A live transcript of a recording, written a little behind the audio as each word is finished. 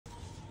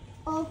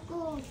Oh,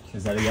 good.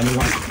 Is that a yummy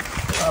one?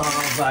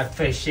 Oh, black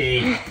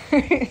fishy.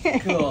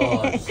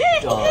 God.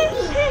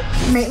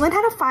 Maitland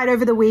had a fight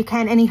over the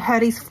weekend and he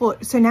hurt his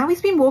foot, so now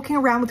he's been walking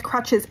around with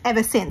crutches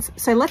ever since.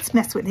 So let's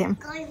mess with him.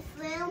 Going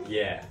through.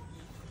 Yeah.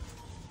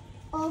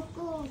 Oh,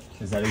 good.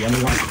 Is that a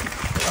yummy one?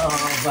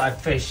 Oh, black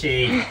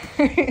fishy.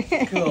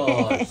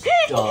 God.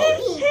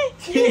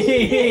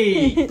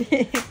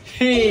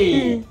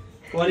 Hey.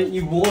 Why didn't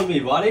you warn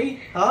me,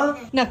 buddy? Huh?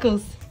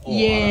 Knuckles. Oh,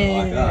 I don't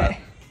like that.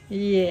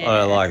 Yeah. I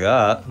don't like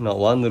that. Not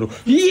one little.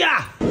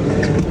 Yeah!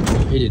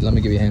 He did. Let me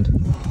give you a hand.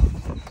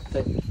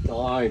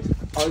 Don't.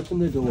 Open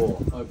the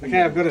door.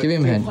 Okay, I've got it. Give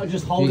him a hand.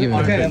 Just hold it. Give him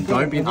a hand.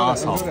 Don't be an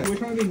asshole. We're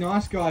trying to be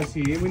nice guys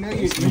here. We know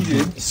you're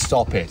injured.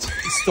 Stop it.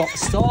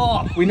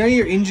 Stop. We know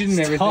you're injured and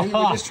everything.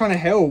 We're just trying to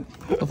help.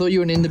 I thought you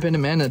were an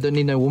independent man that don't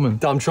need no woman.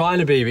 I'm trying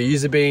to be, but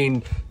you're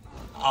being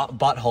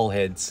butthole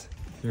heads.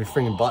 You're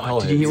freaking butthole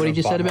heads. Did you hear what he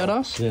just said about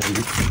us? Yeah,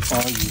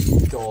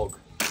 you dog.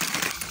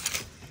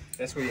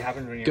 That's what you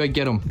haven't really. Go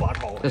get him.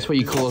 Butthole. That's what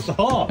you call us.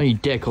 Stop. Don't you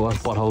dare call us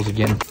buttholes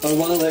again. I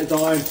want to let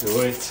Diane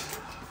do it.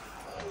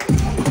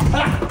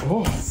 Ah!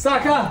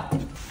 Sucker!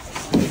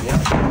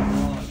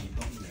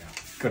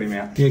 Got him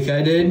out. You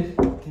okay, dude?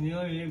 Can you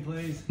let me in,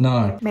 please?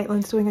 No.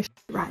 Maitland's doing a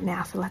right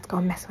now, so let's go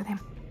and mess with him.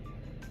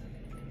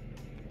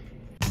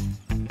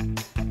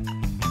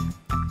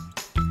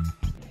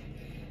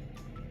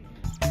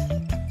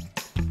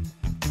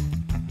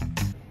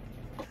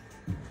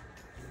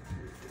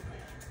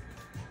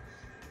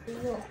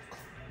 Look.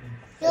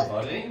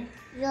 Buddy?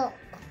 Look.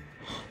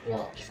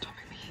 What? He's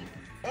stopping me.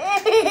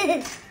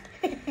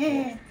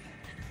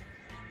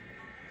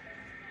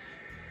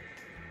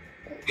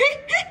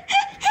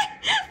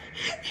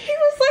 He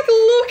was like,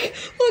 look,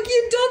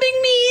 you're dubbing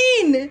me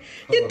in.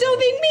 You're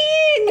dubbing me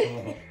in.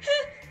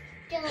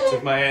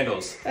 Took my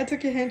handles. I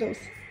took your handles.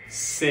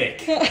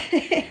 Sick.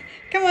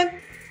 Come on.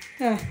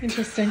 Oh,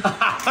 interesting.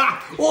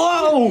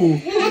 Whoa!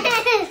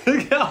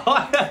 Look how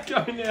high that's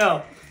going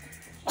now.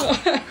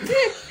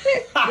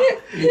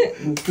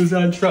 Who's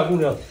in trouble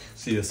now?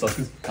 See the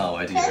suckers? Can't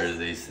wait to get rid of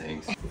these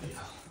things.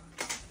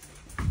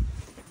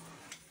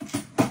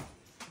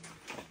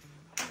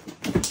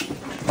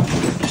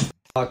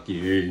 Fuck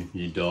you,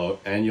 you dog.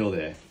 And you're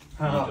there.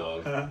 You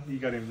dog. You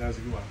got him. That was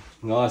a good one.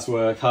 Nice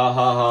work. Ha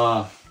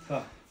ha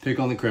ha. Pick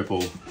on the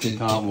cripple.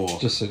 Can't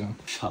walk. Just sit down.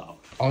 Shut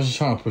up. I was just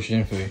trying to push it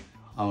in for you.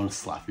 I want to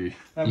slap you. You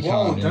can't. You're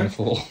on the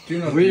floor. Do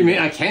not. What do you mean?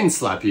 I can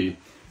slap you.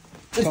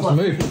 Doesn't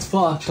move. It's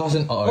fucked.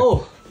 Doesn't.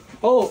 Oh.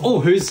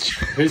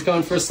 Who's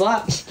going for a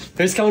slap?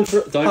 Who's coming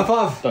for? Don't. High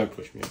five. Don't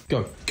push me.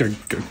 Go.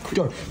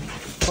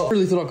 I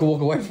really thought I could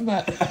walk away from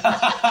that.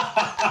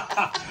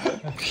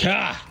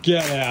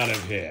 Get out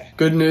of here.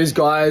 Good news,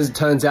 guys.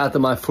 Turns out that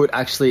my foot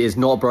actually is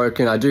not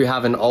broken. I do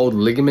have an old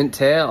ligament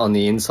tear on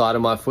the inside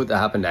of my foot that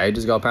happened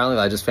ages ago, apparently,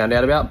 that I just found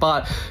out about.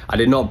 But I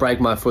did not break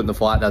my foot in the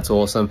fight. That's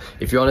awesome.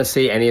 If you want to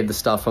see any of the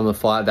stuff from the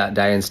fight that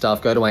day and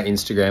stuff, go to my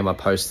Instagram. I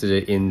posted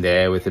it in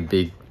there with a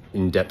big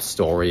in-depth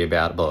story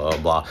about blah, blah,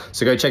 blah.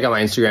 So go check out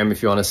my Instagram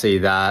if you want to see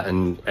that.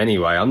 And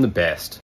anyway, I'm the best.